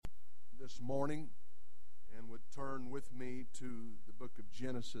this morning and would turn with me to the book of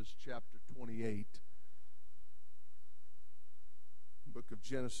Genesis, chapter 28. Book of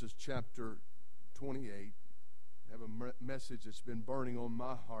Genesis, chapter 28. I have a message that's been burning on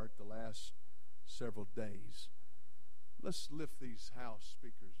my heart the last several days. Let's lift these house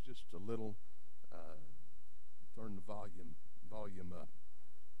speakers just a little. Turn the volume up.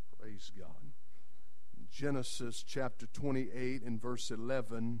 Praise God. Genesis chapter 28 and verse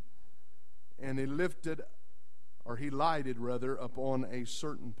 11. And he lighted upon a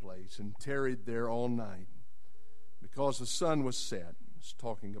certain place and tarried there all night, because the sun was set. It's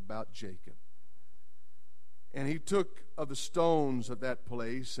talking about Jacob. And he took of the stones of that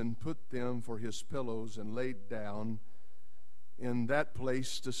place and put them for his pillows and laid down in that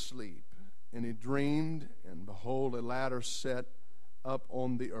place to sleep. And he dreamed, and behold, a ladder set up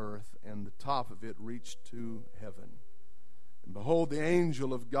on the earth, and the top of it reached to heaven. And behold, the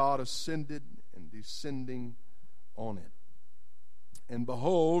angel of God ascended and descending on it. And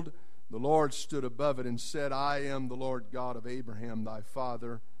behold, the Lord stood above it and said, I am the Lord God of Abraham thy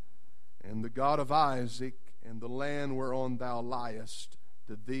father, and the God of Isaac, and the land whereon thou liest,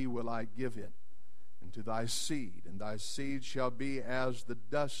 to thee will I give it, and to thy seed, and thy seed shall be as the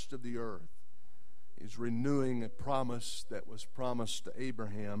dust of the earth. He's renewing a promise that was promised to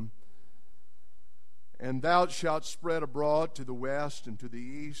Abraham. And thou shalt spread abroad to the west, and to the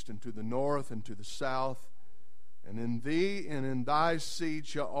east, and to the north, and to the south. And in thee and in thy seed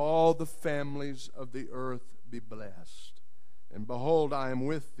shall all the families of the earth be blessed. And behold, I am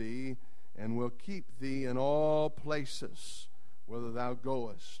with thee, and will keep thee in all places whither thou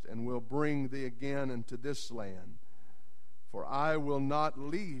goest, and will bring thee again into this land. For I will not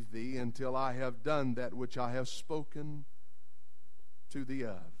leave thee until I have done that which I have spoken to thee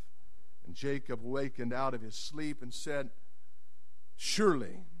of. And Jacob wakened out of his sleep and said,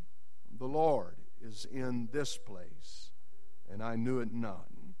 Surely the Lord is in this place, and I knew it not.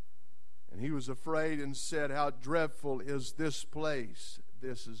 And he was afraid and said, How dreadful is this place!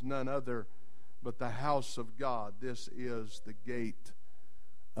 This is none other but the house of God. This is the gate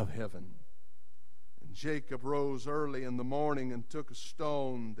of heaven. And Jacob rose early in the morning and took a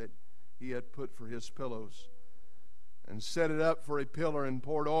stone that he had put for his pillows, and set it up for a pillar, and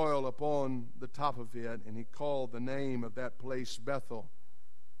poured oil upon the top of it. And he called the name of that place Bethel.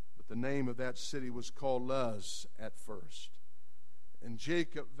 But the name of that city was called Luz at first. And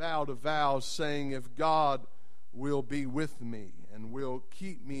Jacob vowed a vow, saying, If God will be with me, and will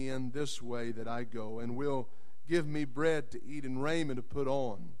keep me in this way that I go, and will give me bread to eat and raiment to put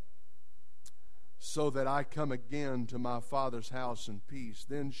on, so that I come again to my father's house in peace,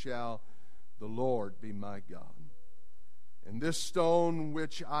 then shall the Lord be my God. And this stone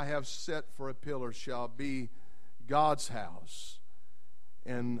which I have set for a pillar shall be God's house.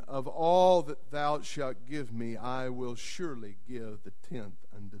 And of all that thou shalt give me, I will surely give the tenth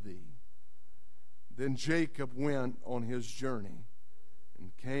unto thee. Then Jacob went on his journey,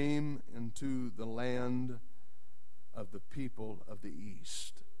 and came into the land of the people of the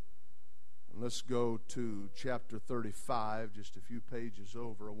east. And let's go to chapter 35, just a few pages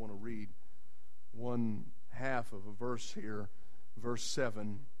over. I want to read one half of a verse here, verse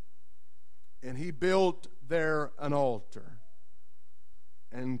 7. And he built there an altar,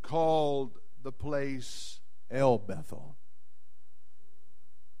 and called the place El Bethel.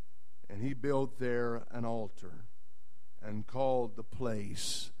 And he built there an altar, and called the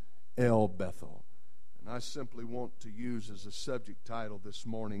place El Bethel. And I simply want to use as a subject title this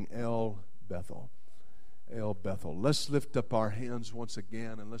morning, El Bethel. El Bethel. Let's lift up our hands once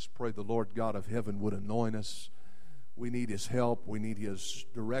again, and let's pray the Lord God of heaven would anoint us. We need His help. We need His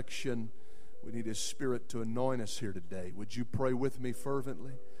direction. We need His Spirit to anoint us here today. Would you pray with me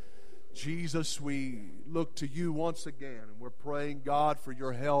fervently? Jesus, we look to you once again, and we're praying, God, for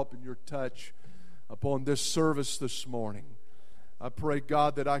your help and your touch upon this service this morning. I pray,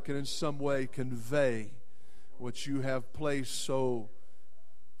 God, that I can in some way convey what you have placed so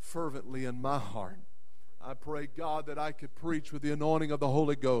fervently in my heart. I pray, God, that I could preach with the anointing of the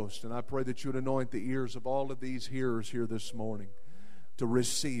Holy Ghost, and I pray that you would anoint the ears of all of these hearers here this morning to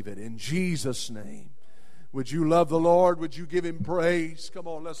receive it. In Jesus' name. Would you love the Lord? Would you give Him praise? Come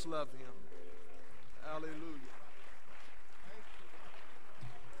on, let's love Him. Hallelujah.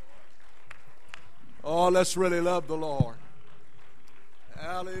 Oh, let's really love the Lord.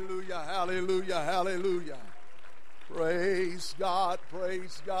 Hallelujah, hallelujah, hallelujah. Praise God,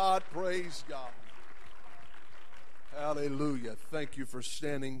 praise God, praise God. Hallelujah. Thank you for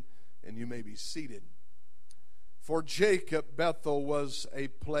standing, and you may be seated. For Jacob, Bethel was a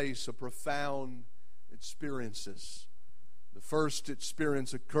place of profound experiences. The first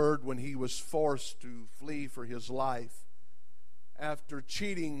experience occurred when he was forced to flee for his life after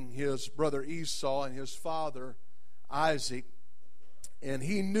cheating his brother Esau and his father Isaac, and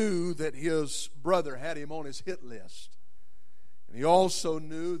he knew that his brother had him on his hit list. And he also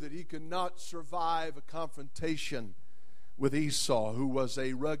knew that he could not survive a confrontation with Esau, who was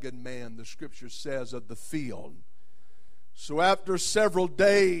a rugged man, the Scripture says, of the field. So after several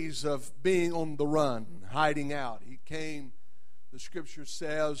days of being on the run, hiding out, he came, the Scripture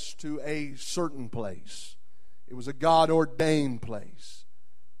says, to a certain place. It was a God-ordained place.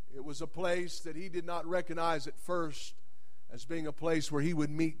 It was a place that he did not recognize at first as being a place where he would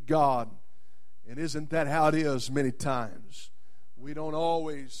meet God. And isn't that how it is many times? We don't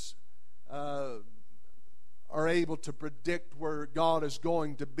always are able to predict where God is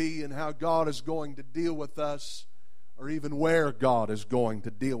going to be and how God is going to deal with us, or even where God is going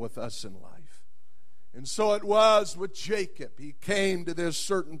to deal with us in life. And so it was with Jacob. He came to this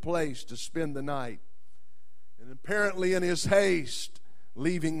certain place to spend the night. And apparently in his haste,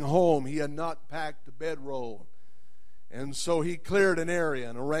 leaving home, he had not packed a bedroll. And so he cleared an area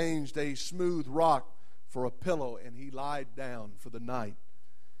and arranged a smooth rock for a pillow, and he lied down for the night.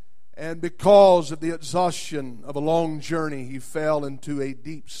 And because of the exhaustion of a long journey, he fell into a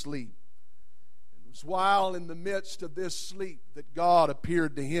deep sleep. It was while in the midst of this sleep that God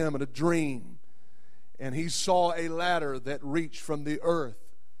appeared to him in a dream, and he saw a ladder that reached from the earth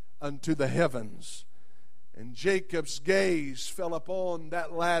unto the heavens. And Jacob's gaze fell upon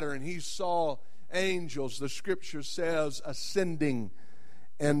that ladder, and he saw angels, the Scripture says, ascending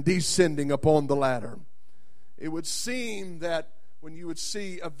and descending upon the ladder. It would seem that when you would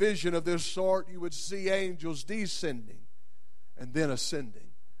see a vision of this sort, you would see angels descending and then ascending.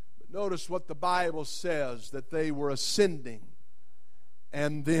 But notice what the Bible says, that they were ascending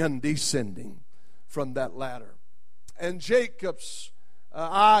and then descending from that ladder. And Jacob's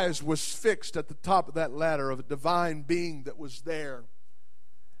eyes was fixed at the top of that ladder of a divine being that was there.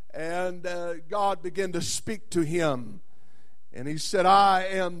 And God began to speak to him. And he said, I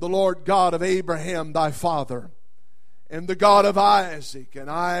am the Lord God of Abraham thy father, and the God of Isaac, and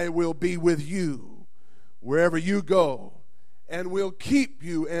I will be with you wherever you go, and will keep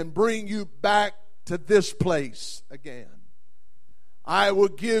you and bring you back to this place again. I will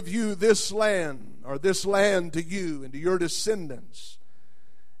give you this land, or this land to you and to your descendants,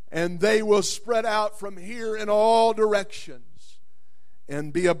 and they will spread out from here in all directions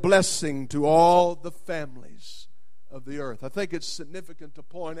and be a blessing to all the families of the earth. I think it's significant to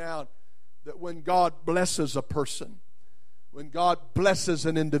point out that when God blesses a person, when God blesses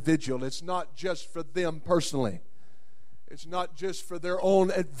an individual, it's not just for them personally. It's not just for their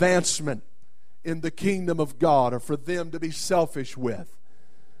own advancement in the kingdom of God or for them to be selfish with.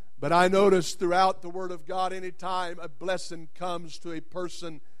 But I notice throughout the Word of God, anytime a blessing comes to a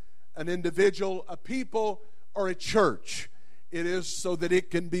person, an individual, a people, or a church, it is so that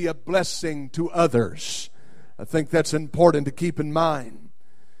it can be a blessing to others. I think that's important to keep in mind.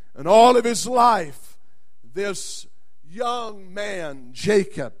 And all of his life, this young man,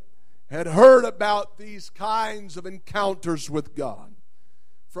 Jacob, had heard about these kinds of encounters with God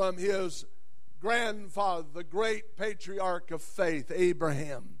from his grandfather, the great patriarch of faith,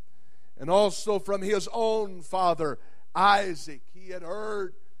 Abraham, and also from his own father, Isaac. He had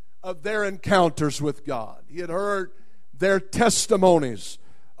heard of their encounters with God. He had heard their testimonies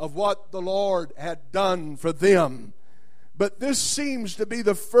of what the Lord had done for them. But this seems to be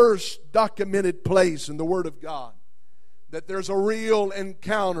the first documented place in the Word of God that there's a real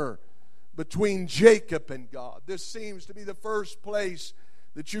encounter between Jacob and God. This seems to be the first place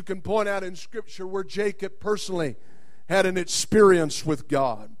that you can point out in Scripture where Jacob personally had an experience with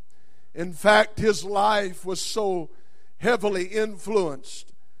God. In fact, his life was so heavily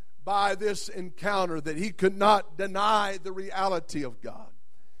influenced by this encounter that he could not deny the reality of God.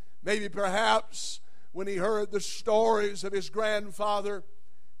 Maybe perhaps when he heard the stories of his grandfather,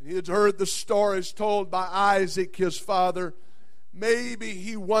 and he had heard the stories told by Isaac, his father, maybe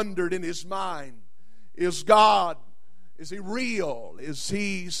he wondered in his mind, is God, is he real? Is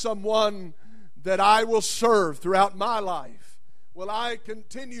he someone that I will serve throughout my life? Will I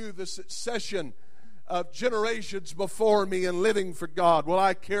continue the succession of generations before me in living for God? Will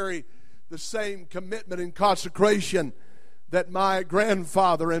I carry the same commitment and consecration that my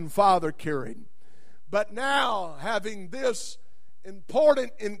grandfather and father carried? But now, having this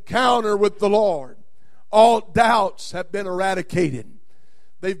important encounter with the Lord, all doubts have been eradicated.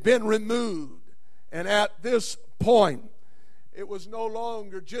 They've been removed. And at this point, it was no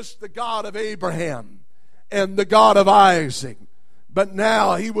longer just the God of Abraham and the God of Isaac, but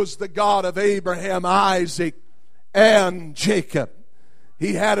now he was the God of Abraham, Isaac, and Jacob.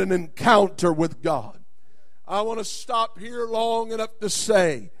 He had an encounter with God. I want to stop here long enough to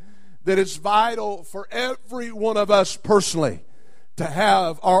say that it's vital for every one of us personally to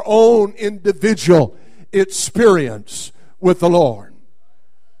have our own individual experience with the Lord.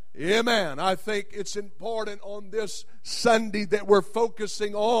 Amen. I think it's important on this Sunday that we're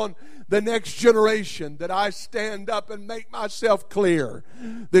focusing on the next generation, that I stand up and make myself clear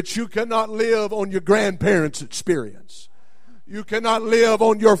that you cannot live on your grandparents' experience. You cannot live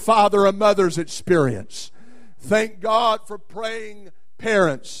on your father or mother's experience. Thank God for praying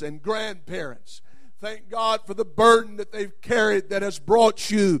parents and grandparents. Thank God for the burden that they've carried that has brought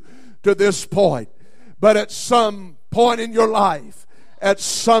you to this point. But at some point in your life, at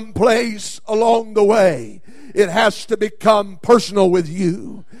some place along the way, it has to become personal with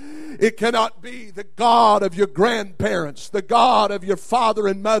you. It cannot be the God of your grandparents, the God of your father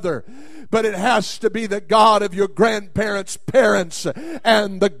and mother, but it has to be the God of your grandparents' parents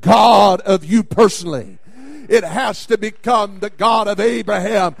and the God of you personally. It has to become the God of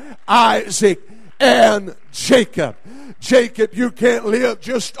Abraham, Isaac, and Jacob. Jacob, you can't live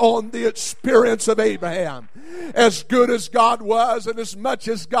just on the experience of Abraham. As good as God was, and as much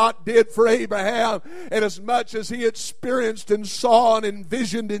as God did for Abraham, and as much as he experienced and saw and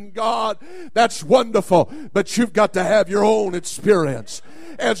envisioned in God, that's wonderful. But you've got to have your own experience.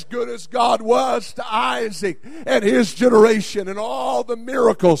 As good as God was to Isaac and his generation and all the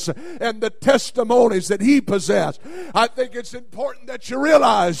miracles and the testimonies that he possessed, I think it's important that you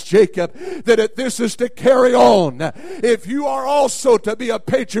realize, Jacob, that if this is to carry on, if you are also to be a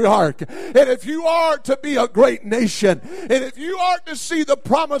patriarch, and if you are to be a great nation, and if you are to see the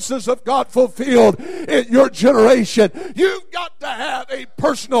promises of God fulfilled in your generation, you've got to have a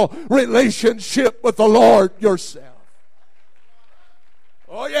personal relationship with the Lord yourself.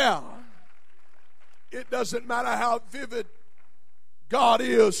 Oh yeah. It doesn't matter how vivid God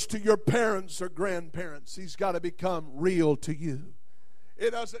is to your parents or grandparents. He's got to become real to you.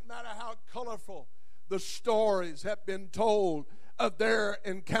 It doesn't matter how colorful the stories have been told of their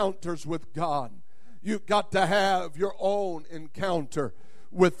encounters with God. You've got to have your own encounter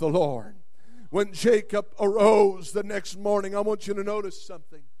with the Lord. When Jacob arose the next morning, I want you to notice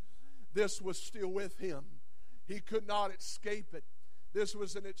something. This was still with him. He could not escape it. This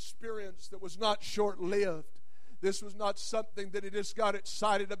was an experience that was not short-lived. This was not something that he just got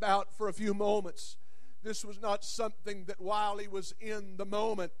excited about for a few moments. This was not something that while he was in the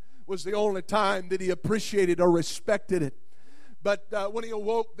moment was the only time that he appreciated or respected it. But when he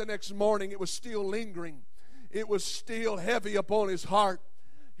awoke the next morning, it was still lingering. It was still heavy upon his heart.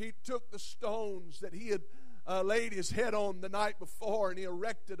 He took the stones that he had laid his head on the night before, and he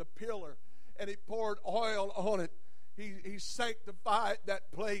erected a pillar, and he poured oil on it. He sanctified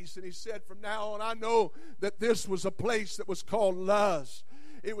that place, and he said, from now on, I know that this was a place that was called Luz.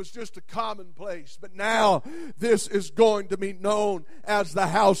 It was just a common place, but now this is going to be known as the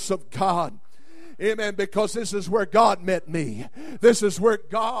house of God. Amen, because this is where God met me. This is where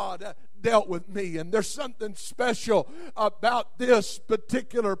God dealt with me, and there's something special about this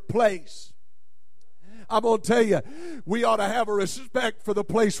particular place. I'm going to tell you, we ought to have a respect for the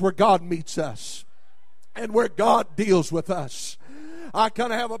place where God meets us and where God deals with us. I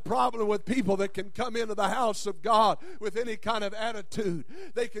kind of have a problem with people that can come into the house of God with any kind of attitude.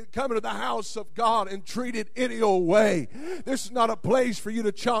 They can come into the house of God and treat it any old way. This is not a place for you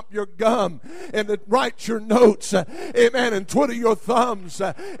to chomp your gum and to write your notes, amen, and twiddle your thumbs,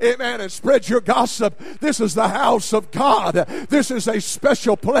 amen, and spread your gossip. This is the house of God. This is a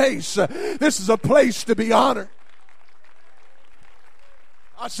special place. This is a place to be honored.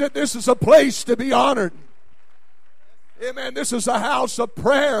 I said this is a place to be honored. Amen. This is a house of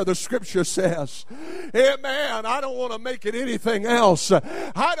prayer, the scripture says. Amen. I don't want to make it anything else.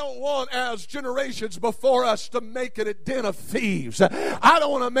 I don't want, as generations before us, to make it a den of thieves. I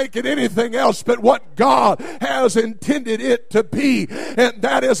don't want to make it anything else but what God has intended it to be. And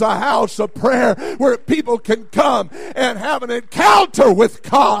that is a house of prayer where people can come and have an encounter with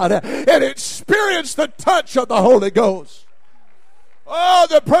God and experience the touch of the Holy Ghost. Oh,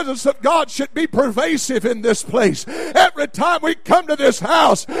 the presence of God should be pervasive in this place. Every time we come to this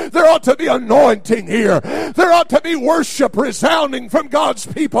house, there ought to be anointing here. There ought to be worship resounding from God's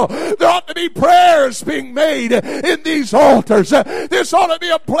people. There ought to be prayers being made in these altars. This ought to be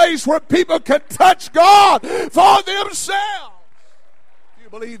a place where people can touch God for themselves. If you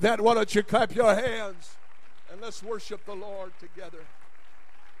believe that, why don't you clap your hands and let's worship the Lord together.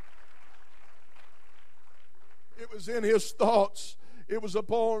 It was in his thoughts. It was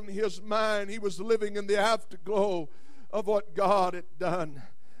upon his mind. He was living in the afterglow of what God had done.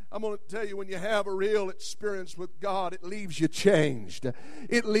 I'm going to tell you, when you have a real experience with God, it leaves you changed.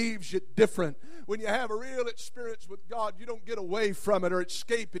 It leaves you different. When you have a real experience with God, you don't get away from it or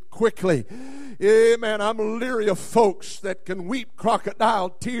escape it quickly. Amen. I'm leery of folks that can weep crocodile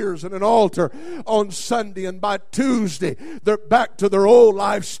tears in an altar on Sunday, and by Tuesday they're back to their old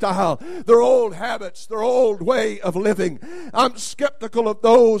lifestyle, their old habits, their old way of living. I'm skeptical of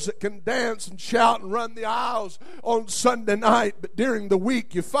those that can dance and shout and run the aisles on Sunday night, but during the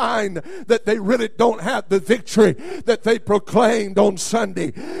week you find that they really don't have the victory that they proclaimed on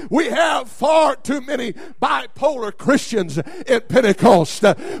Sunday. We have far too many bipolar Christians in Pentecost.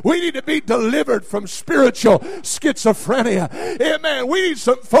 We need to be delivered from spiritual schizophrenia. Amen. We need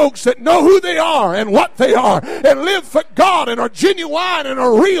some folks that know who they are and what they are and live for God and are genuine and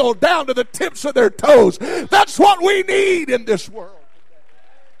are real down to the tips of their toes. That's what we need in this world.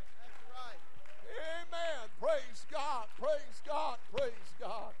 Amen. Praise God. Praise God. Praise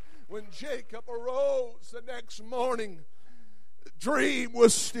God. When Jacob arose the next morning, the dream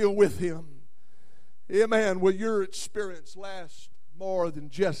was still with him. Amen. Will your experience last more than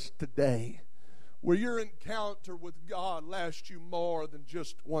just today? Will your encounter with God last you more than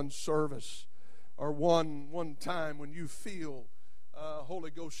just one service or one time when you feel Holy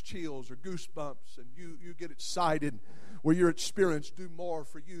Ghost chills or goosebumps and you get excited? Will your experience do more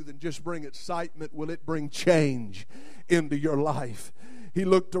for you than just bring excitement? Will it bring change into your life? He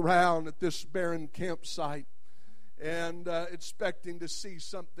looked around at this barren campsite and expecting to see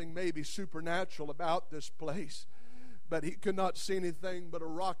something maybe supernatural about this place. But he could not see anything but a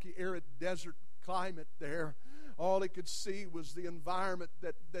rocky, arid desert climate there. All he could see was the environment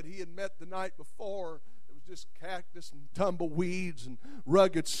that he had met the night before. It was just cactus and tumbleweeds and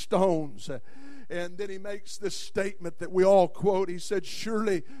rugged stones. And then he makes this statement that we all quote. He said,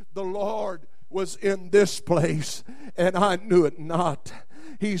 "Surely the Lord was in this place, and I knew it not."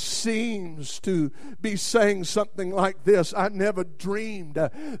 He seems to be saying something like this: I never dreamed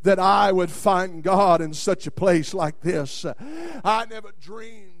that I would find God in such a place like this. I never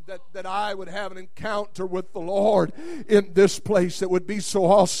dreamed that I would have an encounter with the Lord in this place that would be so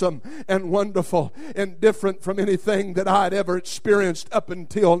awesome and wonderful and different from anything that I'd ever experienced up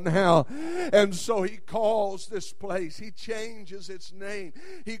until now. And so he calls this place, he changes its name.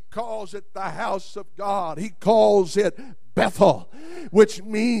 He calls it the house of God. He calls it Bethel, which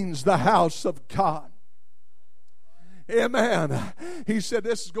means the house of God. Amen. He said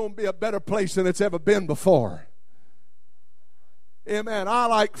this is going to be a better place than it's ever been before. Amen. I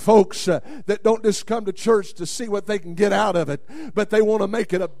like folks that don't just come to church to see what they can get out of it, but they want to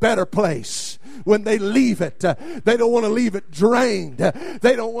make it a better place. When they leave it, they don't want to leave it drained.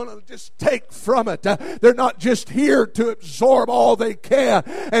 They don't want to just take from it. They're not just here to absorb all they can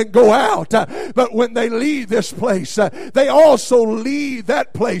and go out. But when they leave this place, they also leave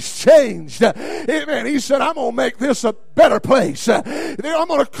that place changed. Amen. He said, I'm going to make this a better place. I'm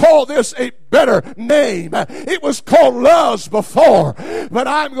going to call this a better name. It was called Luz before, but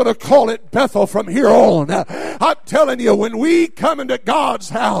I'm going to call it Bethel from here on. I'm telling you, when we come into God's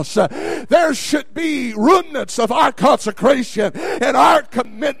house, there should be remnants of our consecration and our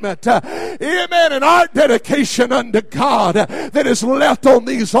commitment, amen, and our dedication unto God that is left on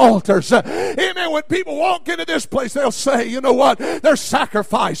these altars. Amen. When people walk into this place, they'll say, you know what? There's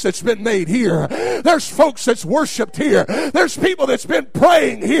sacrifice that's been made here. There's folks that's worshiped here. There's people that's been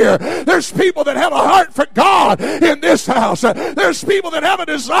praying here. There's people that have a heart for God in this house. There's people that have a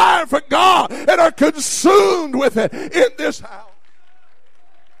desire for God and are consumed with it in this house.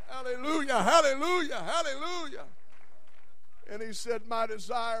 Hallelujah, hallelujah, hallelujah. And he said, my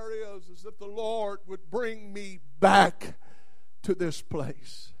desire is that the Lord would bring me back to this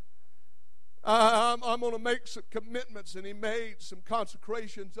place. I'm going to make some commitments. And he made some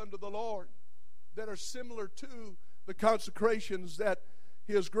consecrations unto the Lord that are similar to the consecrations that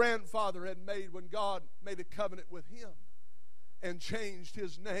his grandfather had made when God made a covenant with him and changed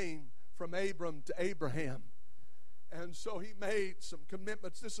his name from Abram to Abraham. And so he made some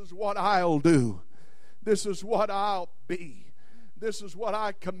commitments. This is what I'll do. This is what I'll be. This is what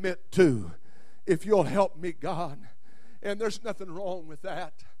I commit to. If you'll help me, God. And there's nothing wrong with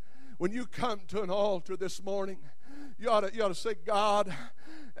that. When you come to an altar this morning, you ought to say, God,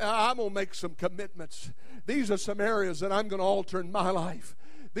 I'm going to make some commitments. These are some areas that I'm going to alter in my life.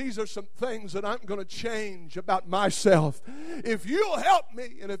 these are some things that I'm going to change about myself. If you'll help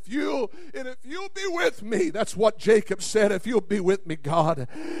me, and if you'll be with me, that's what Jacob said. If you'll be with me, God,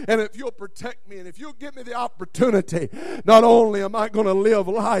 and if you'll protect me, and if you'll give me the opportunity, not only am I going to live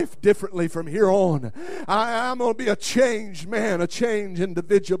life differently from here on, I'm going to be a changed man, a changed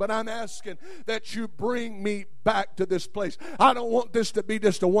individual, but I'm asking that you bring me back to this place. I don't want this to be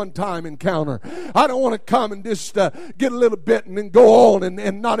just a one-time encounter. I don't want to come and just get a little bit and then go on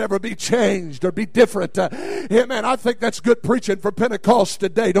and not ever be changed or be different. Amen. I think that's good preaching for Pentecost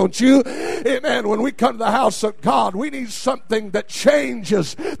today, don't you? Amen. When we come to the house of God, we need something that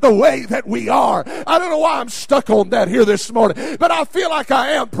changes the way that we are. I don't know why I'm stuck on that here this morning, but I feel like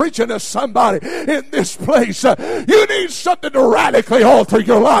I am preaching to somebody in this place. You need something to radically alter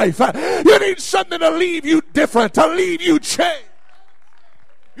your life. You need something to leave you different, to leave you changed.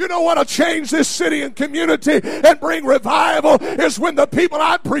 You know what will change this city and community and bring revival is when the people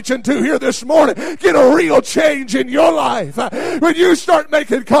I'm preaching to here this morning get a real change in your life. When you start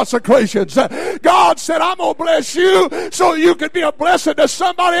making consecrations. God said, I'm going to bless you so you can be a blessing to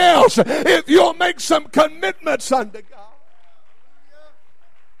somebody else if you'll make some commitments unto God.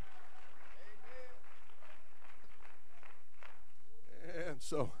 And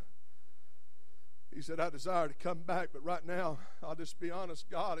so he said, I desire to come back, but right now, I'll just be honest,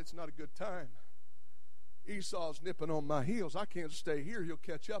 God, it's not a good time. Esau's nipping on my heels. I can't stay here. He'll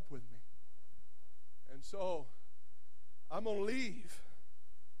catch up with me. And so, I'm going to leave,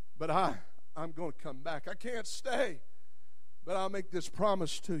 but I'm going to come back. I can't stay, but I'll make this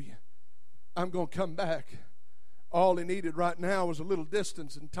promise to you. I'm going to come back. All he needed right now was a little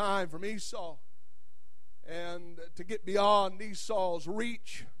distance and time from Esau and to get beyond Esau's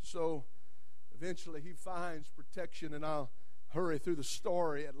reach. So, eventually he finds protection, and I'll hurry through the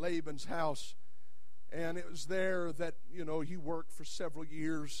story at Laban's house. And it was there that, he worked for several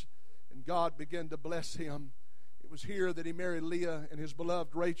years, and God began to bless him. It was here that he married Leah and his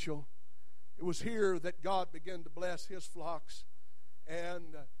beloved Rachel. It was here that God began to bless his flocks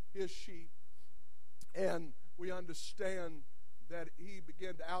and his sheep. And we understand that he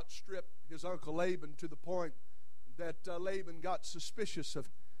began to outstrip his uncle Laban to the point that Laban got suspicious of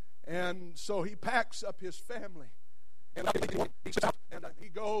him. And so he packs up his family, and he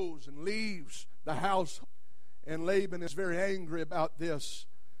goes and leaves the house. And Laban is very angry about this.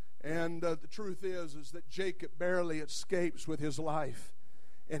 And the truth is that Jacob barely escapes with his life.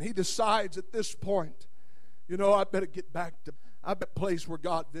 And he decides at this point, I better get back to the place where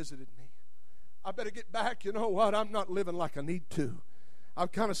God visited me. I better get back. You know what? I'm not living like I need to.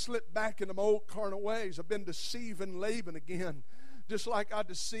 I've kind of slipped back into my old carnal ways. I've been deceiving Laban again, just like I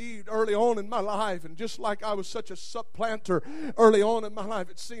deceived early on in my life, and just like I was such a supplanter early on in my life.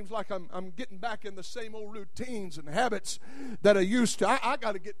 It seems like I'm getting back in the same old routines and habits that I used to. I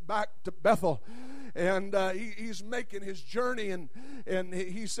got to get back to Bethel. And he's making his journey, and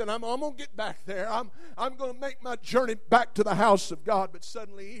he said, I'm going to get back there. I'm going to make my journey back to the house of God. But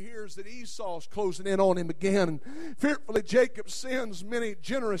suddenly he hears that Esau's closing in on him again. And fearfully Jacob sends many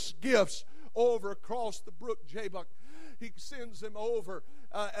generous gifts over across the brook Jabbok. He sends them over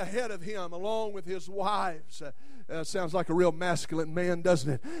ahead of him along with his wives. Sounds like a real masculine man,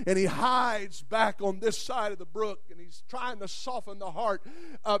 doesn't it? And he hides back on this side of the brook, and he's trying to soften the heart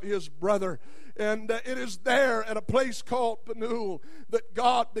of his brother. And it is there at a place called Penuel that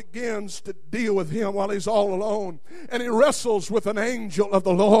God begins to deal with him while he's all alone. And he wrestles with an angel of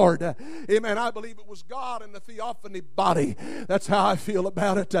the Lord. Amen. I believe it was God in the theophany body. That's how I feel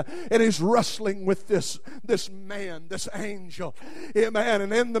about it. And he's wrestling with this man, this angel. Amen.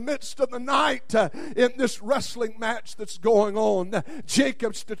 And in the midst of the night, in this wrestling match that's going on,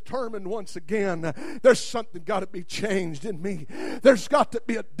 Jacob's determined once again, there's something got to be changed in me. There's got to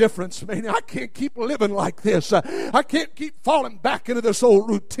be a difference, man. I can't keep living like this. I can't keep falling back into this old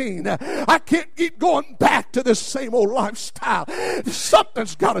routine. I can't keep going back to this same old lifestyle.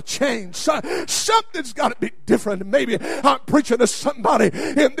 Something's got to change. Something's got to be different. Maybe I'm preaching to somebody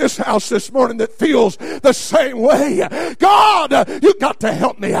in this house this morning that feels the same way. God, you got to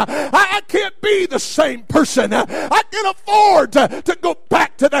help me. I can't be the same person. I can't afford to go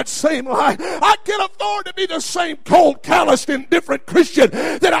back to that same life. I can't afford to be the same cold, calloused, indifferent Christian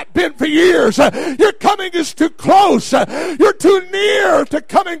that I've been for years. Your coming is too close. You're too near to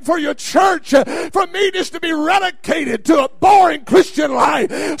coming for your church for me just to be relegated to a boring Christian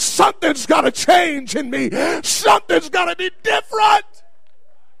life. Something's got to change in me. Something's got to be different.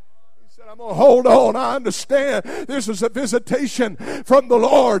 He said, I'm Hold on, I understand this is a visitation from the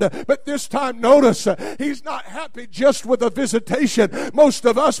Lord, but this time notice, he's not happy just with a visitation. Most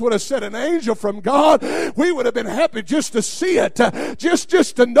of us would have said an angel from God. We would have been happy just to see it,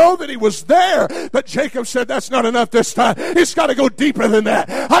 just to know that he was there. But Jacob said, that's not enough this time. It's got to go deeper than that.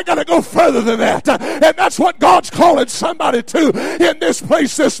 I got to go further than that. And that's what God's calling somebody to in this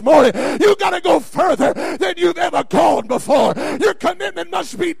place this morning. You got to go further than you've ever gone before. Your commitment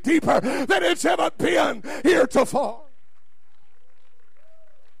must be deeper than it's ever been heretofore.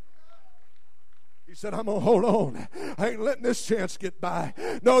 He said, I'm going to hold on. I ain't letting this chance get by.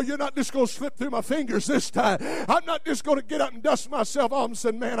 No, you're not just going to slip through my fingers this time. I'm not just going to get up and dust myself off and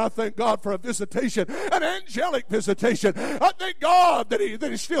say, man, I thank God for a visitation, an angelic visitation. I thank God that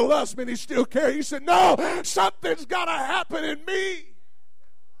he still loves me and he still cares. He said, no, something's got to happen in me.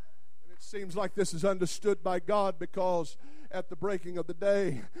 And it seems like this is understood by God, because at the breaking of the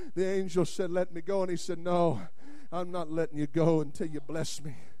day, the angel said, let me go. And he said, no, I'm not letting you go until you bless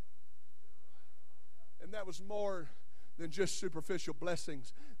me. And that was more than just superficial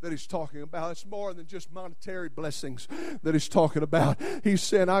blessings that he's talking about. It's more than just monetary blessings that he's talking about. He's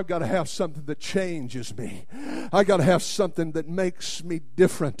saying, I've got to have something that changes me. I got to have something that makes me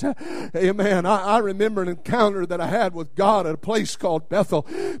different. Amen. I remember an encounter that I had with God at a place called Bethel.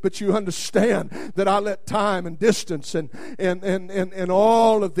 But you understand that I let time and distance and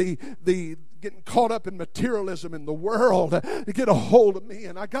all of the getting caught up in materialism in the world to get a hold of me.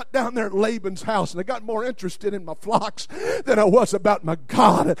 And I got down there at Laban's house, and I got more interested in my flocks than I was about my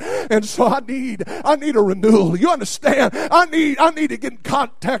God. And so I need a renewal. You understand? I need to get in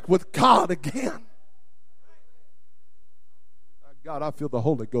contact with God again. God, I feel the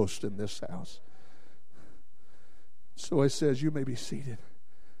Holy Ghost in this house. So he says, you may be seated.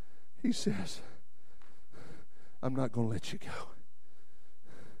 He says, I'm not going to let you go.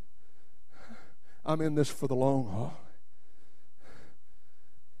 I'm in this for the long haul.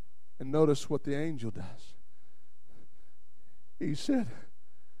 And notice what the angel does. He said,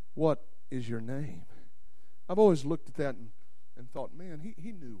 what is your name? I've always looked at that and thought, man,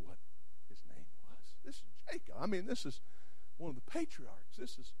 he knew what his name was. This is Jacob. I mean, this is one of the patriarchs.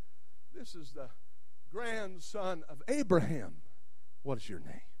 This is the grandson of Abraham. What is your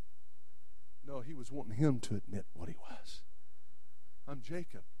name? No, he was wanting him to admit what he was. I'm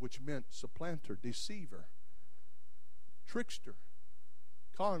Jacob, which meant supplanter, deceiver, trickster,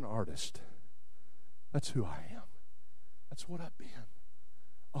 con artist. That's who I am. That's what I've been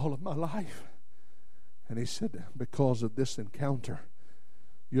all of my life. And he said, because of this encounter,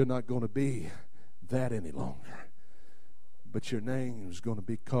 you're not going to be that any longer. But your name is going to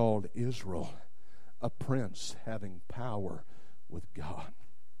be called Israel, a prince having power with God.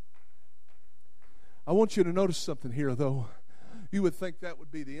 I want you to notice something here, though. You would think that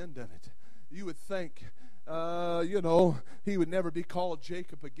would be the end of it. You would think, he would never be called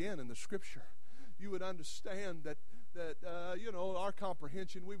Jacob again in the Scripture. You would understand that our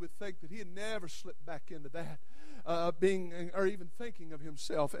comprehension, we would think that he had never slipped back into that, or even thinking of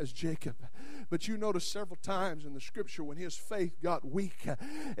himself as Jacob. But you notice several times in the Scripture when his faith got weak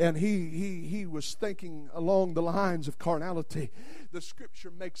and he was thinking along the lines of carnality, the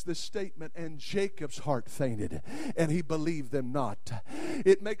Scripture makes this statement, and Jacob's heart fainted, and he believed them not.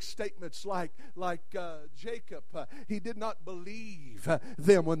 It makes statements like Jacob, he did not believe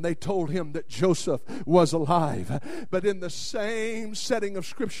them when they told him that Joseph was alive. But in the same setting of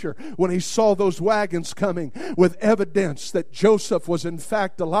Scripture, when he saw those wagons coming with evidence that Joseph was in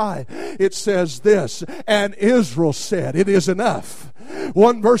fact alive, it says this, and Israel said, it is enough.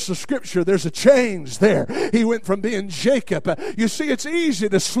 One verse of Scripture, there's a change there. He went from being Jacob. You see, it's easy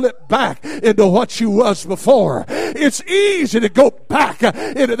to slip back into what you was before. It's easy to go back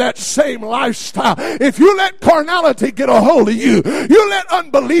into that same lifestyle. If you let carnality get a hold of you, you let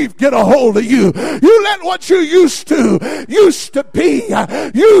unbelief get a hold of you, you let what you used to be,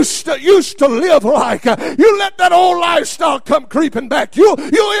 used to live like, you let that old lifestyle come creeping back, you'll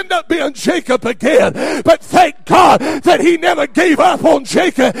end up being Jacob again. But thank God that he never gave up on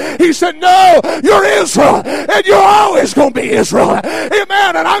Jacob. He said, no, you're Israel, and you're always going to be Israel.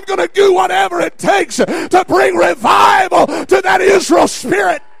 Amen. And I'm going to do whatever it takes to bring revival to that Israel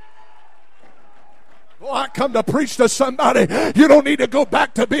spirit. Oh, I come to preach to somebody. You don't need to go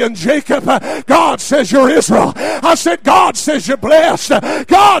back to being Jacob. God says you're Israel. I said God says you're blessed.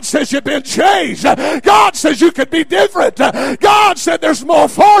 God says you've been changed. God says you could be different. God said there's more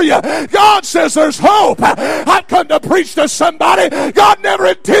for you. God says there's hope. I come to preach to somebody. God never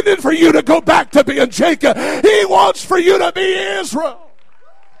intended for you to go back to being Jacob. He wants for you to be Israel.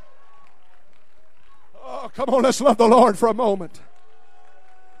 Oh, come on, let's love the Lord for a moment.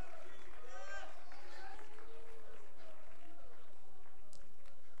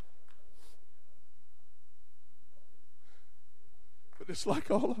 It's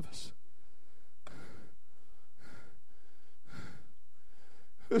like all of us.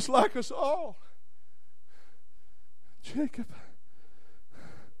 It's like us all. Jacob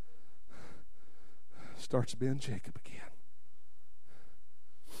starts being Jacob again.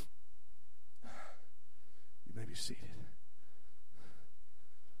 You may be seated.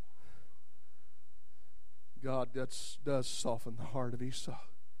 God does soften the heart of Esau.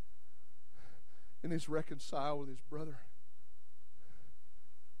 And he's reconciled with his brother.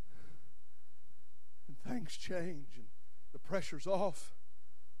 And things change and the pressure's off.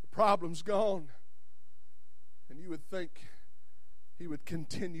 The problem's gone. And you would think he would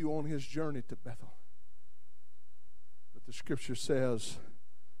continue on his journey to Bethel. But the scripture says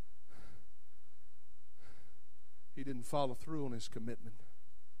he didn't follow through on his commitment.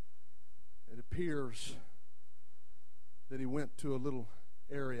 It appears that he went to a little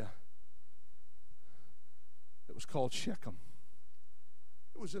area that was called Shechem.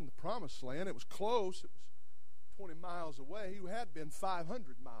 It was in the promised land. It was close. It was 20 miles away. He had been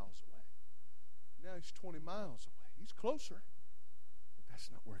 500 miles away. Now he's 20 miles away. He's closer. But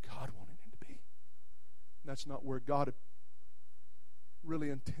that's not where God wanted him to be. And that's not where God had really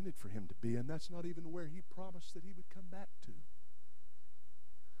intended for him to be. And that's not even where he promised that he would come back to.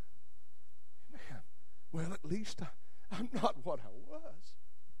 Man, well, at least I'm not what I was.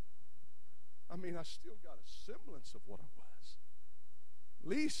 I mean, I still got a semblance of what I was. At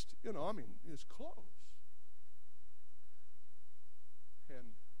least, it's close. And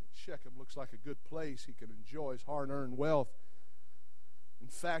Shechem looks like a good place. He can enjoy his hard-earned wealth. In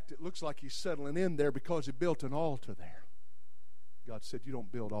fact, it looks like he's settling in there because he built an altar there. God said, you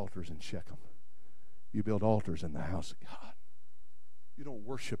don't build altars in Shechem. You build altars in the house of God. You don't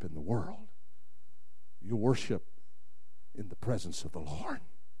worship in the world. You worship in the presence of the Lord.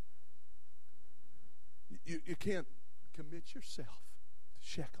 You can't commit yourself to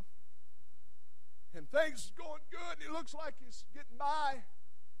Shechem. And things are going good. And it looks like he's getting by.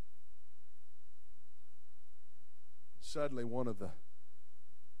 Suddenly one of the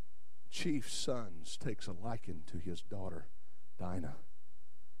chief's sons takes a liking to his daughter, Dinah.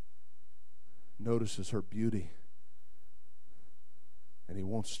 Notices her beauty. And he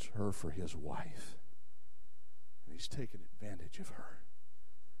wants her for his wife. And he's taken advantage of her.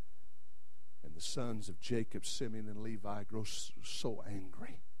 And the sons of Jacob, Simeon, and Levi grow so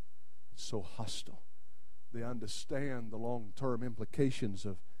angry and so hostile. They understand the long-term implications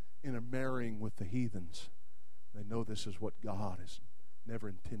of intermarrying with the heathens. They know this is what God has never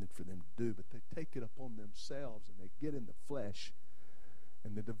intended for them to do, but they take it upon themselves and they get in the flesh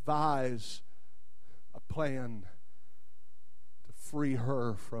and they devise a plan to free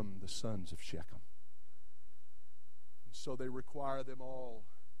her from the sons of Shechem. And so they require them all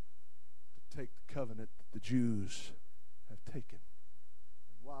to take the covenant that the Jews have taken.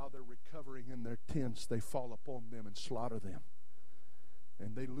 And while they're recovering in their tents, they fall upon them and slaughter them.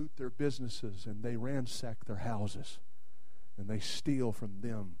 And they loot their businesses and they ransack their houses. And they steal from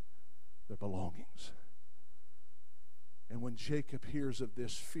them their belongings. And when Jacob hears of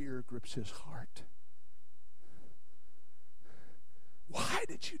this, fear grips his heart. Why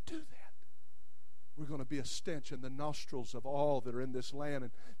did you do that? We're going to be a stench in the nostrils of all that are in this land,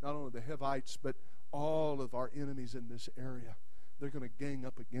 and not only the Hivites, but all of our enemies in this area. They're going to gang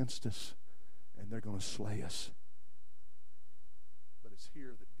up against us, and they're going to slay us. But it's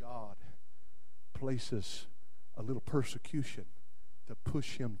here that God places a little persecution to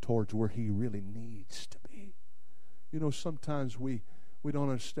push him towards where he really needs to be. Sometimes we don't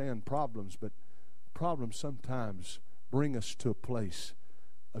understand problems, but problems sometimes bring us to a place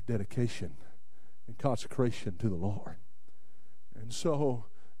of dedication and consecration to the Lord. And so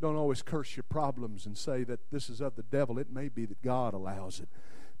don't always curse your problems and say that this is of the devil. It may be that God allows it,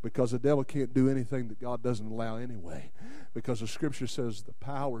 because the devil can't do anything that God doesn't allow anyway, because the scripture says the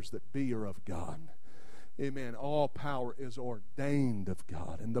powers that be are of God. Amen. All power is ordained of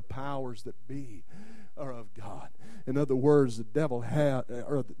God, and the powers that be are of God. In other words,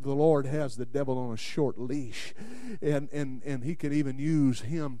 the Lord has the devil on a short leash, and he can even use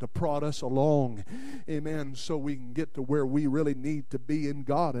him to prod us along. Amen. So we can get to where we really need to be in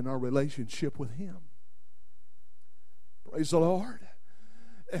God in our relationship with him. Praise the Lord.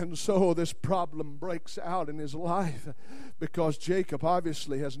 And so this problem breaks out in his life because Jacob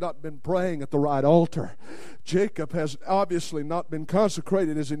obviously has not been praying at the right altar. Jacob has obviously not been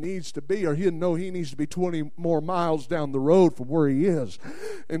consecrated as he needs to be, or he didn't know he needs to be 20 more miles down the road from where he is.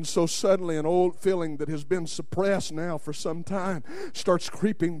 And so suddenly an old feeling that has been suppressed now for some time starts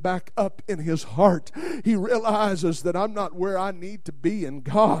creeping back up in his heart. He realizes that I'm not where I need to be in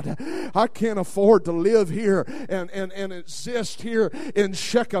God. I can't afford to live here and exist here in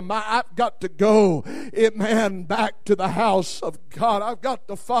Shechem. I've got to go, back to the house of God. I've got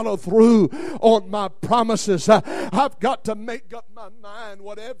to follow through on my promises. I've got to make up my mind,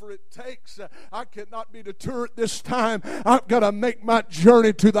 whatever it takes. I cannot be deterred this time. I've got to make my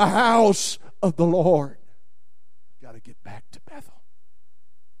journey to the house of the Lord. Got to get back to Bethel.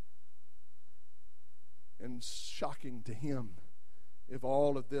 And shocking to him, if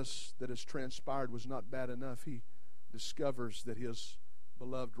all of this that has transpired was not bad enough, he discovers that his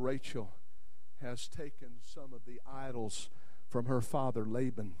beloved Rachel has taken some of the idols from her father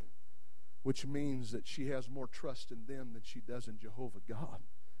Laban, which means that she has more trust in them than she does in Jehovah God.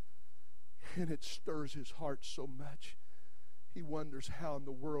 And it stirs his heart so much. He wonders, how in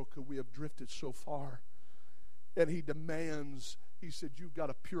the world could we have drifted so far? And he demands, he said, you've got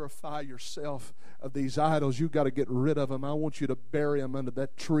to purify yourself of these idols. You've got to get rid of them. I want you to bury them under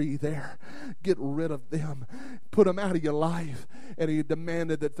that tree there. Get rid of them. Put them out of your life. And he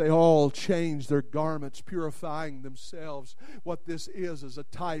demanded that they all change their garments, purifying themselves. What this is a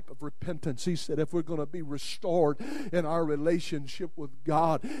type of repentance. He said, if we're going to be restored in our relationship with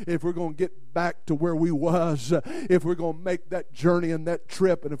God, if we're going to get back to where we was, if we're going to make that journey and that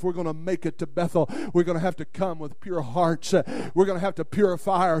trip, and if we're going to make it to Bethel, we're going to have to come with pure hearts. We're going to have to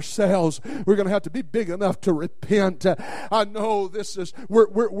purify ourselves. We're going to have to be big enough to repent. I know this is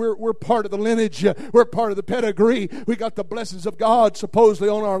we're part of the lineage. We're part of the pedigree. We got the blessings of God supposedly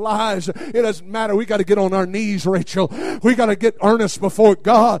on our lives. It doesn't matter. We got to get on our knees, Rachel. We got to get earnest before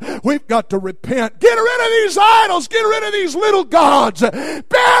God. We've got to repent. Get rid of these idols. Get rid of these little gods.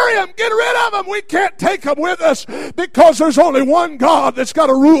 Bury them. Get rid of them. We can't take them with us because there's only one God that's got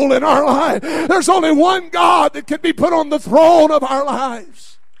to rule in our life. There's only one God that can be put on the throne of our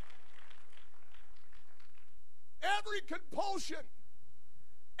lives. Every compulsion,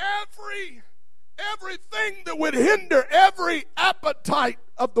 everything that would hinder every appetite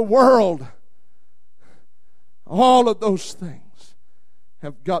of the world, all of those things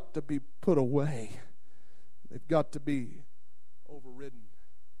have got to be put away. They've got to be overridden.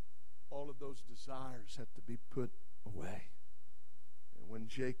 All of those desires have to be put away. And when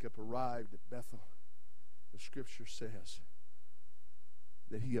Jacob arrived at Bethel, the scripture says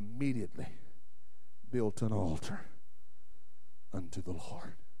that he immediately built an altar unto the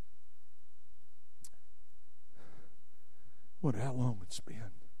Lord. Wonder how long it's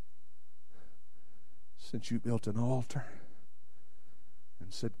been since you built an altar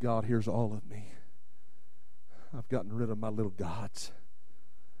and said, God, here's all of me. I've gotten rid of my little gods.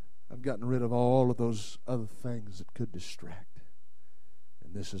 I've gotten rid of all of those other things that could distract.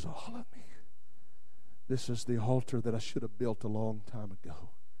 And this is all of me. This is the altar that I should have built a long time ago.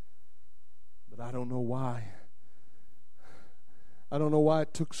 But I don't know why. I don't know why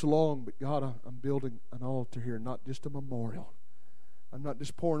it took so long, but God, I'm building an altar here, not just a memorial. I'm not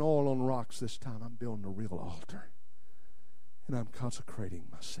just pouring oil on rocks this time. I'm building a real altar. And I'm consecrating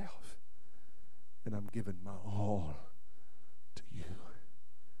myself. And I'm giving my all to you.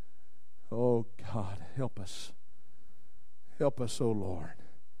 Oh, God, help us. Help us, oh Lord.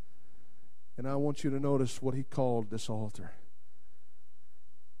 And I want you to notice what he called this altar.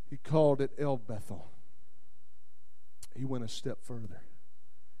 He called it El Bethel. He went a step further,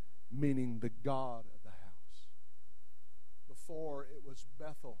 meaning the God of the house. Before it was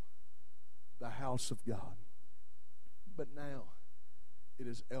Bethel, the house of God. But now it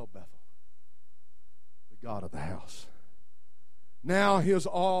is El Bethel, the God of the house. Now his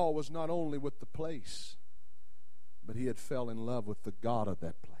awe was not only with the place, but he had fell in love with the God of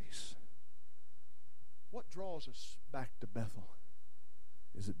that place. What draws us back to Bethel?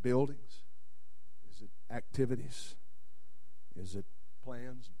 Is it buildings? Is it activities? Is it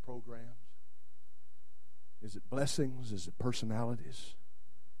plans and programs? Is it blessings? Is it personalities?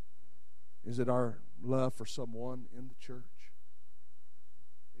 Is it our love for someone in the church?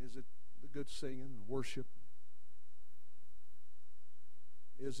 Is it the good singing and worship?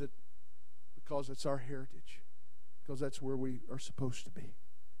 Is it because it's our heritage? Because that's where we are supposed to be?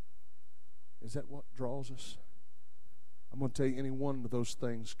 Is that what draws us? I'm going to tell you, any one of those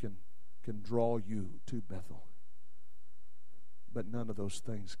things can draw you to Bethel. But none of those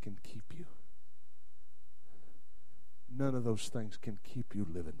things can keep you. none of those things can keep you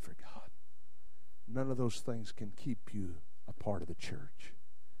living for God. None of those things can keep you a part of the church.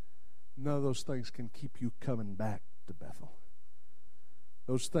 None of those things can keep you coming back to Bethel.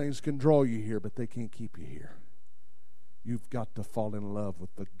 Those things can draw you here, but they can't keep you here. You've got to fall in love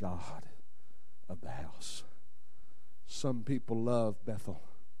with the God of the house. Some people love Bethel.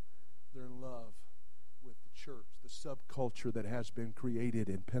 They're in love with the church, the subculture that has been created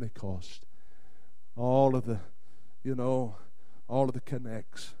in Pentecost. All of the, all of the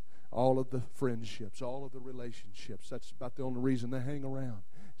connects, all of the friendships, all of the relationships. That's about the only reason they hang around.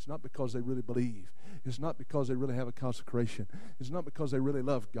 It's not because they really believe. It's not because they really have a consecration. It's not because they really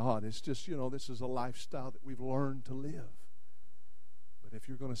love God. It's just, this is a lifestyle that we've learned to live. But if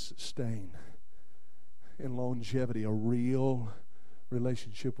you're going to sustain in longevity a real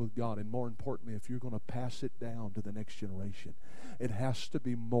relationship with God, and more importantly, if you're going to pass it down to the next generation, it has to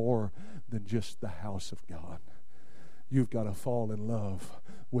be more than just the house of God. You've got to fall in love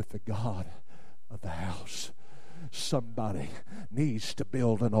with the God of the house. Somebody needs to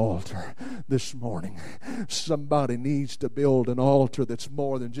build an altar this morning. Somebody needs to build an altar that's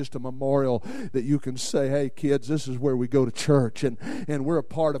more than just a memorial that you can say, hey kids, this is where we go to church, and we're a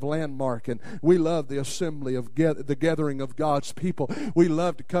part of Landmark, and we love the assembly of the gathering of God's people. We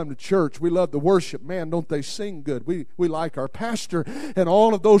love to come to church. We love the worship. Man, don't they sing good. We like our pastor and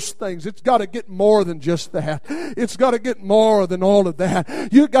all of those things. It's got to get more than just that. It's got to get more than all of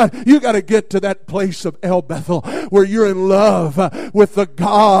that. You got to get to that place of El Bethel where you're in love with the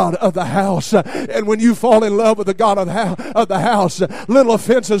God of the house. And when you fall in love with the God of the house, little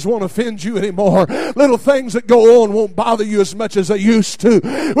offenses won't offend you anymore. Little things that go on won't bother you as much as they used to.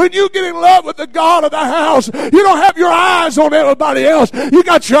 When you get in love with the God of the house, you don't have your eyes on everybody else. You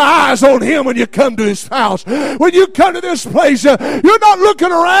got your eyes on Him when you come to His house. When you come to this place, you're not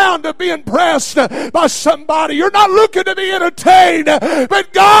looking around to be impressed by somebody. You're not looking to be entertained.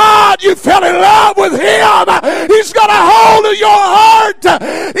 But God, you fell in love with Him. He's got a hold of your heart.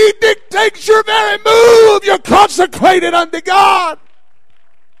 He dictates your very move. You're consecrated unto God.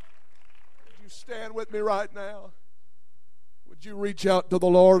 Would you stand with me right now? Would you reach out to the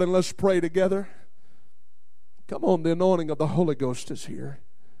Lord and let's pray together? Come on, the anointing of the Holy Ghost is here.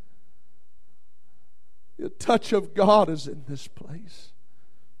 The touch of God is in this place.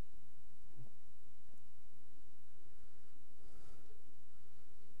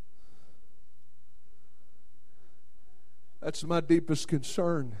 That's my deepest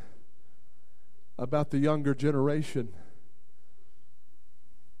concern about the younger generation.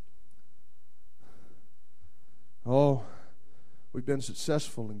 Oh, we've been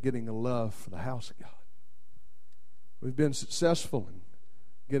successful in getting a love for the house of God. We've been successful in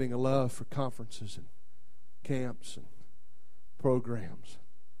getting a love for conferences and camps and programs,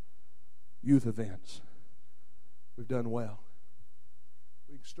 youth events. We've done well.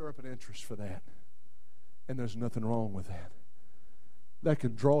 We can stir up an interest for that. And there's nothing wrong with that. That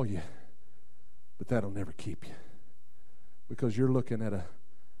can draw you, but that'll never keep you. Because you're looking at a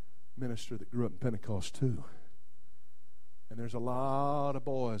minister that grew up in Pentecost too. And there's a lot of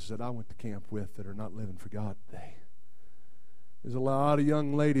boys that I went to camp with that are not living for God today. There's a lot of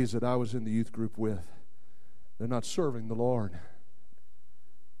young ladies that I was in the youth group with. They're not serving the Lord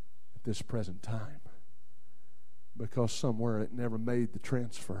at this present time. Because somewhere it never made the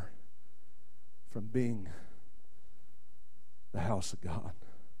transfer from being the house of God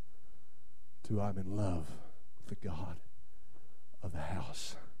to I'm in love with the God of the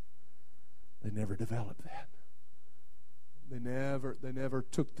house. They never developed that. They never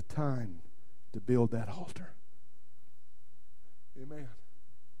took the time to build that altar. Amen.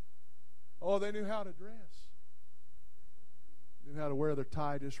 Oh, they knew how to dress. They knew how to wear their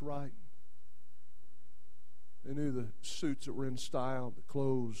tie just right. They knew the suits that were in style, the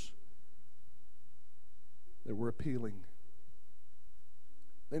clothes that were appealing.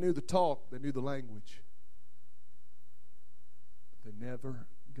 They knew the talk. They knew the language. But they never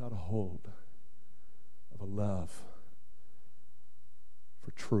got a hold of a love for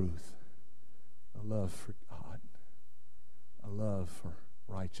truth, a love for God, a love for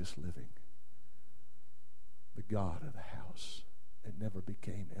righteous living. The God of the house. It never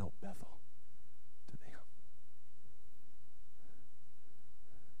became El Bethel to them.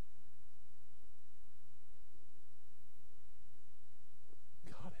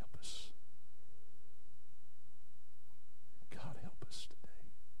 God help us. God help us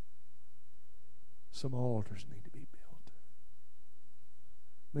today. Some altars need to be built.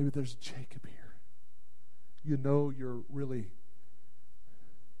 Maybe there's a Jacob here. You know you're really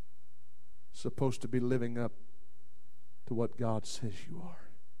supposed to be living up to what God says you are.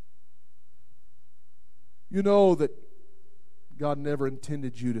 You know that God never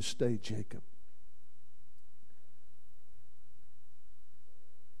intended you to stay Jacob.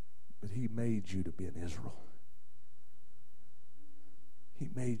 But He made you to be an Israel. He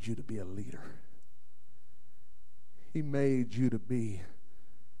made you to be a leader. He made you to be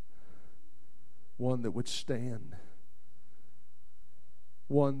one that would stand.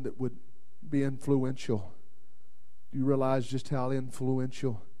 One that would be influential. Do you realize just how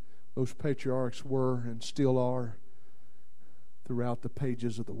influential those patriarchs were and still are throughout the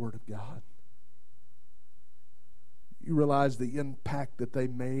pages of the Word of God? You realize the impact that they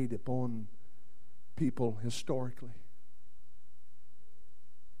made upon people historically.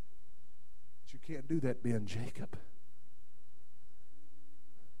 But you can't do that being Jacob.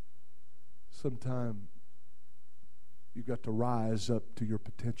 Sometime you've got to rise up to your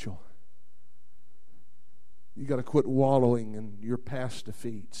potential. You got to quit wallowing in your past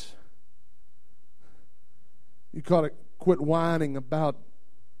defeats. You got to quit whining about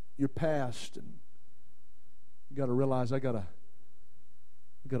your past, and you got to realize I got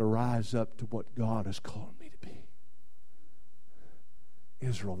to rise up to what God has called me to be.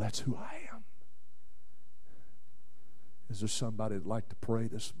 Israel, that's who I am. Is there somebody that'd like to pray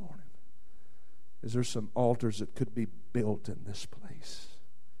this morning? Is there some altars that could be built in this place?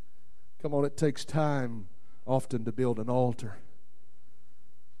 Come on, it takes time often to build an altar.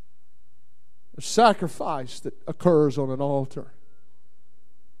 There's sacrifice that occurs on an altar.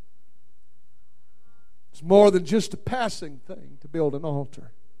 It's more than just a passing thing to build an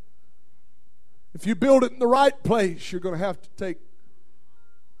altar. If you build it in the right place, you're going to have to take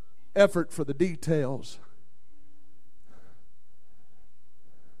effort for the details.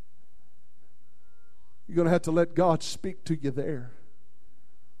 You're going to have to let God speak to you there.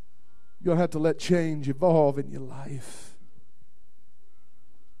 You're going to have to let change evolve in your life.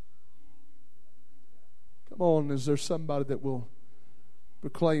 Come on, is there somebody that will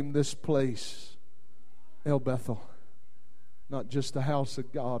proclaim this place El Bethel? Not just the house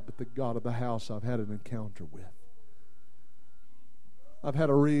of God, but the God of the house I've had an encounter with. I've had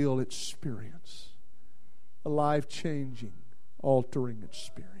a real experience. A life-changing, altering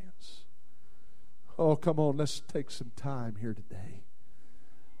experience. Oh, come on, let's take some time here today.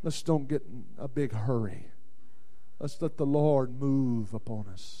 Let's don't get in a big hurry. Let's let the Lord move upon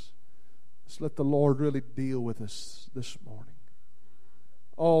us. Let's let the Lord really deal with us this morning.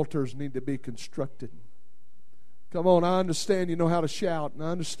 Altars need to be constructed. Come on, I understand you know how to shout, and I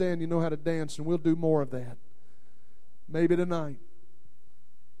understand you know how to dance, and we'll do more of that. Maybe tonight.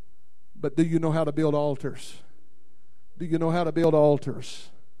 But do you know how to build altars? Do you know how to build altars?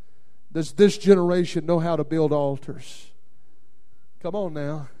 Does this generation know how to build altars? Come on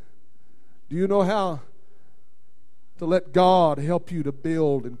now. Do you know how to let God help you to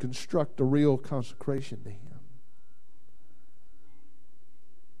build and construct a real consecration to Him?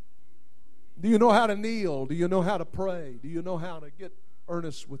 Do you know how to kneel? Do you know how to pray? Do you know how to get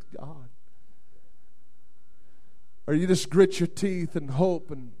earnest with God? Or you just grit your teeth and hope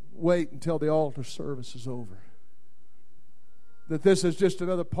and wait until the altar service is over? That this is just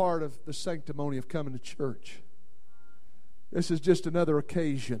another part of the sanctimony of coming to church. This is just another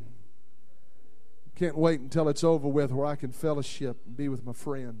occasion. Can't wait until it's over with where I can fellowship and be with my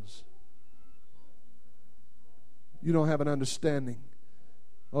friends. You don't have an understanding.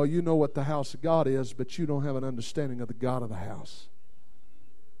 Oh, you know what the house of God is, but you don't have an understanding of the God of the house.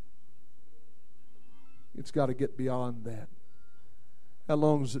 It's got to get beyond that. How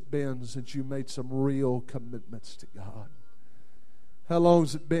long has it been since you made some real commitments to God? How long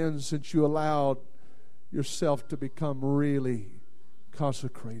has it been since you allowed yourself to become really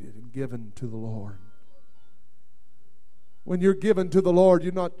consecrated and given to the Lord? When you're given to the Lord,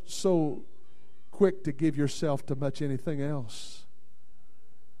 you're not so quick to give yourself to much anything else.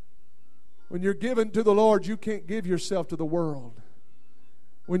 When you're given to the Lord, you can't give yourself to the world.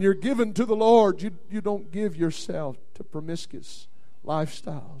 When you're given to the Lord, you don't give yourself to promiscuous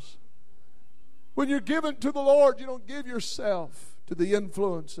lifestyles. When you're given to the Lord, you don't give yourself to the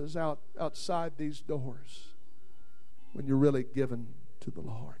influences outside these doors. When you're really given to the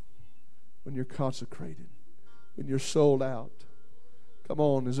Lord, when you're consecrated, when you're sold out. Come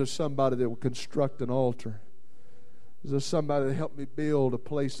on, is there somebody that will construct an altar? Is there somebody that help me build a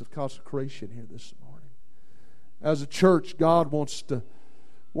place of consecration here this morning? As a church, God wants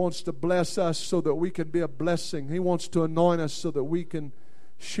to bless us so that we can be a blessing. He wants to anoint us so that we can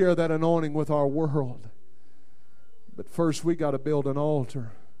share that anointing with our world. But first we got to build an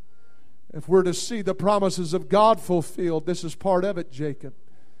altar. If we're to see the promises of God fulfilled, this is part of it, Jacob.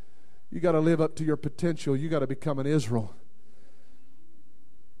 You got to live up to your potential. You got to become an Israel.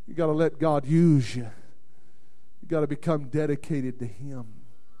 You got to let God use you. You got to become dedicated to Him.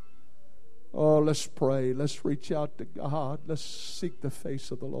 Oh, let's pray. Let's reach out to God. Let's seek the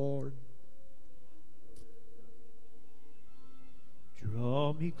face of the Lord.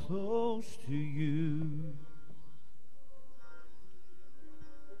 Draw me close to you.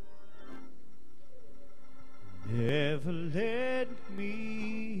 Never let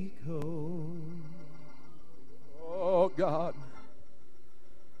me go. Oh, God.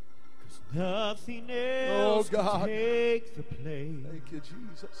 'Cause nothing else can take the place. Thank you,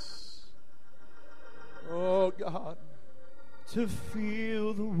 Jesus. Oh, God. To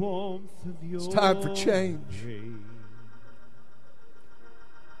feel the warmth of your It's time for change. embrace.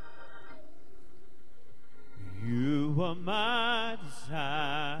 You are my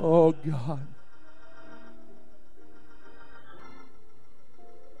desire. Oh, God.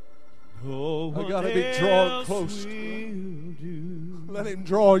 No I got to one be drawn else close to will Him. do. Let Him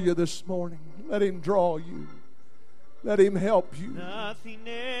draw you this morning. Let Him draw you. Let Him help you. Nothing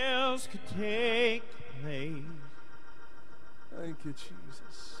else could take the place. Thank you,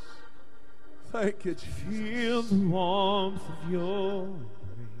 Jesus. Thank you, Feel Jesus. the warmth of your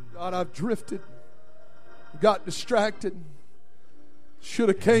embrace. God, I've drifted. Got distracted. Should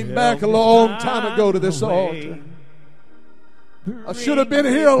have came back a long time ago to this altar. I should have been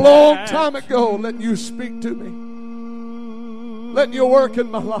here a long time ago letting you speak to me. Letting you work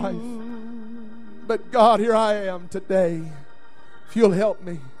in my life. But God, here I am today. If you'll help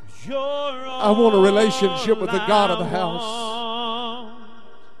me. I want a relationship with the God of the house.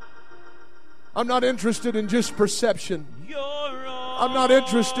 I'm not interested in just perception. I'm not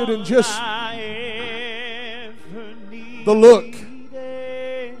interested in just the look.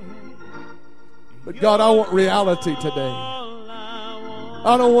 But God, I want reality today.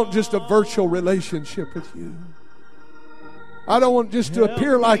 I don't want just a virtual relationship with you. I don't want just to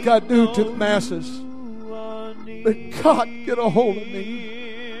appear like I do to the masses. But God, get a hold of me.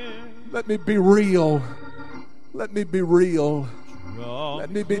 Let me be real. Let me be real.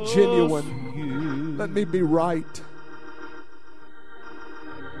 Let me be genuine. Let me be right.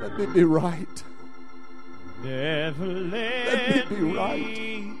 Let me be right. Never Let me be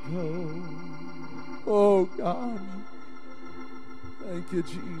right. Oh, God. Thank you,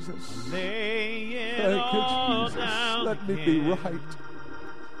 Jesus. Thank you, Jesus. Let me be right.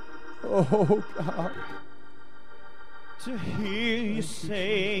 Oh, God. To hear you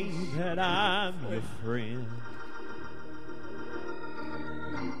say that I'm your friend.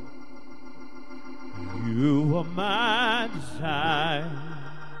 You are my desire.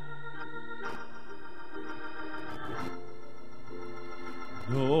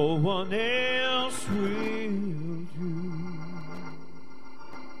 No one else will do.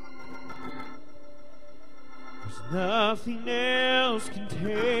 'Cause nothing else can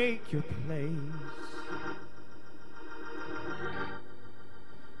take your place.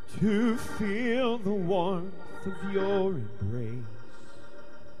 To feel the warmth of your embrace.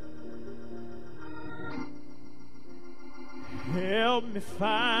 Help me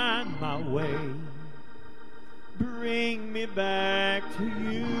find my way. Bring me back to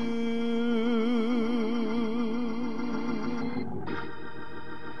you.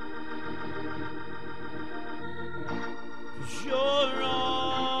 'Cause you're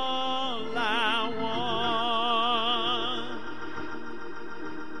all I want.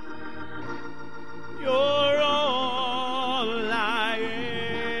 You're all I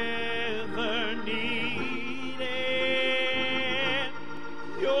ever needed.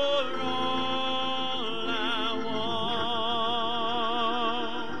 You're all I want.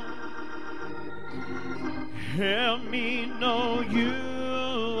 Help me know you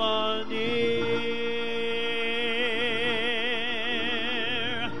are near.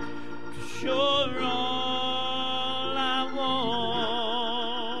 'Cause you're all I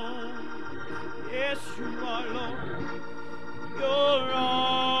want. Yes, you are, Lord. You're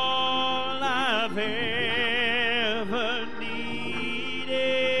all I've ever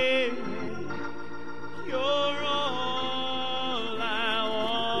needed. You're all I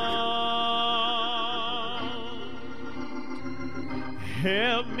want.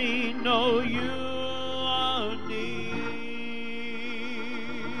 Help me know you are near.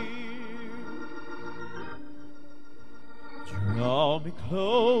 Draw me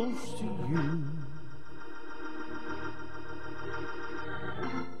close to you.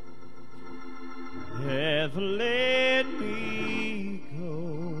 Never let me go.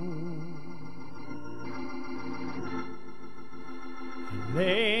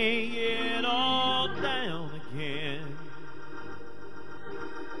 Lay it all down again.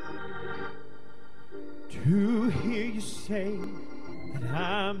 To hear you say that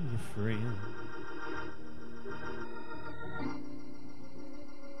I'm your friend.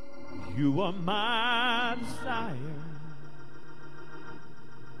 You are my desire.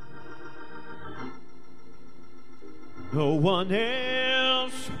 No one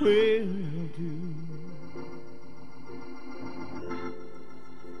else will do.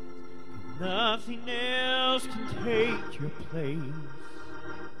 Nothing else can take your place.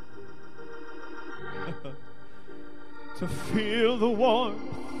 To feel the warmth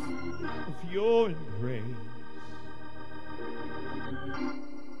of your embrace.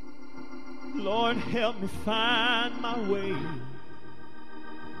 Lord, help me find my way.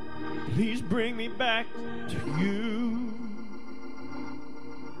 Please bring me back to you.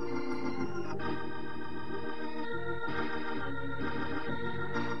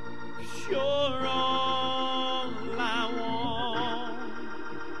 You're all I want.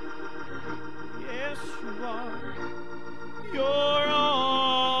 Yes, you are. You're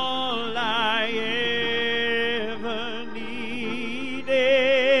all I ever needed.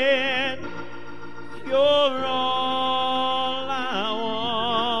 You're all I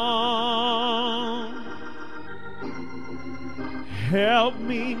want. Help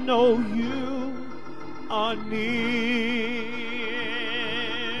me know you are near.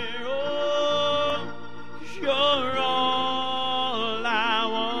 Oh, you're all I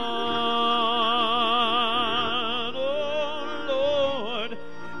want. Oh, Lord,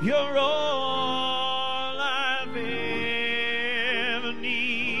 you're all I've ever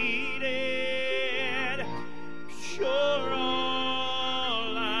needed. You're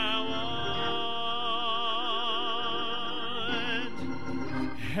all I want.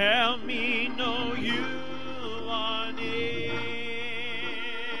 Help me know you are near.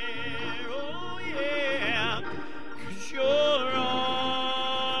 Oh, yeah, 'cause you're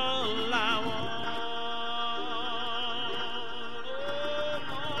all I want. Oh,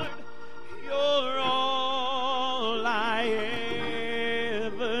 Lord, you're all I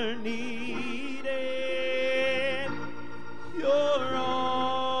ever needed. You're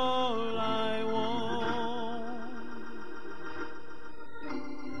all I want.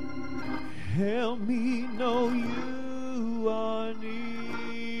 Help me know you are near.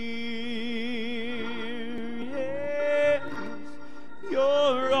 Yes,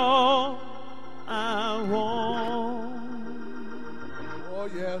 you're all I want. Oh,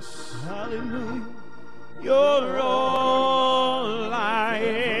 yes. Hallelujah. You're all I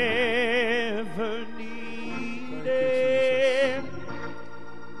ever needed.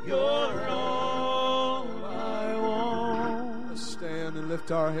 You're all I want. Let's stand and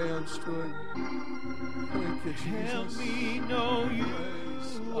lift our hands to it. Thank you, Help Jesus. me know you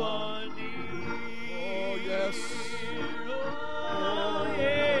Praise are God. near. Oh, yes. Oh,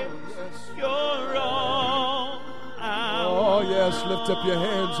 yes. Yes. You're all I Oh, yes. Lift up your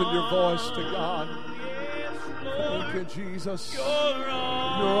hands and your voice to God. Yes, Thank Lord. you, Jesus. You're You're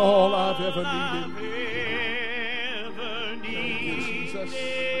all I've ever I've needed. ever Thank you, Jesus.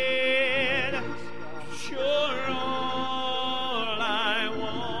 needed. You're all I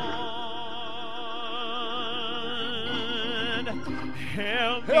want.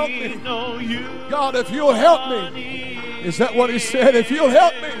 Help Help me me. know you. God, if you'll help me. Is that what he said? If you'll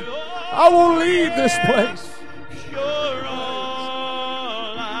help me, I won't leave this place. You're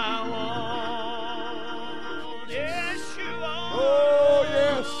all I want. Yes, you are. Oh,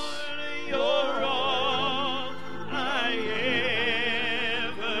 yes. You're all I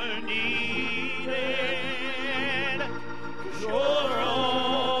ever needed. You're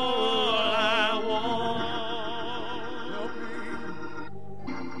all I want.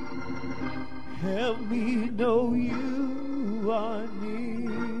 Help me know you are near.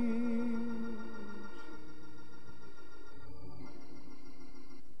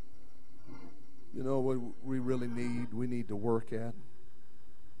 You know what we really need? We need to work at.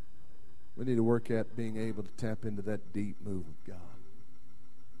 We need to work at being able to tap into that deep move of God.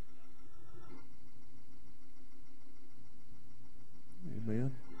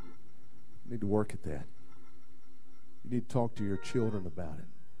 Amen. You need to work at that. You need to talk to your children about it.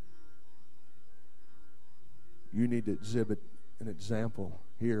 You need to exhibit an example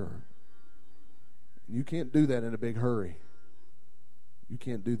here. You can't do that in a big hurry. You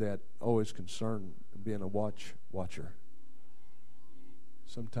can't do that always concerned and being a watcher.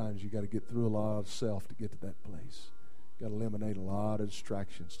 Sometimes you got to get through a lot of self to get to that place. You got to eliminate a lot of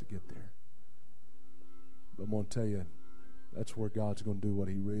distractions to get there. But I'm going to tell you, that's where God's going to do what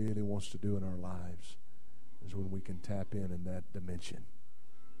he really wants to do in our lives, is when we can tap in that dimension.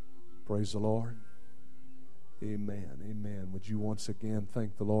 Praise the Lord. Amen. Amen. Would you once again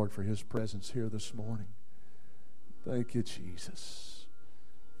thank the Lord for his presence here this morning? Thank you, Jesus.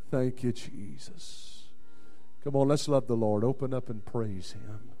 Thank you, Jesus. Come on, let's love the Lord. Open up and praise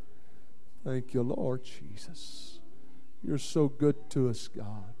him. Thank you, Lord Jesus. You're so good to us,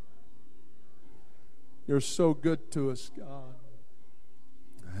 God. You're so good to us, God.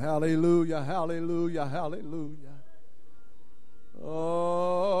 Hallelujah, hallelujah, hallelujah.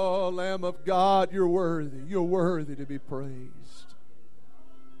 Oh, Lamb of God, you're worthy. You're worthy to be praised.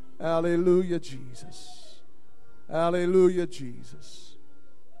 Hallelujah, Jesus. Hallelujah, Jesus.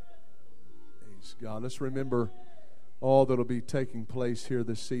 Praise God. Let's remember all that will be taking place here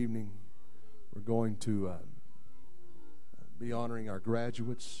this evening. We're going to be honoring our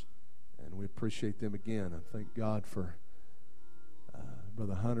graduates, and we appreciate them again. I thank God for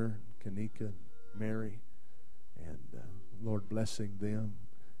Brother Hunter, Kanika, Mary, and Lord blessing them.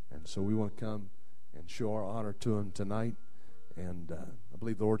 And so we want to come and show our honor to them tonight. And I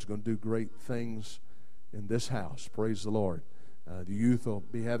believe the Lord's going to do great things in this house. Praise the Lord. The youth will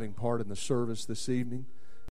be having part in the service this evening.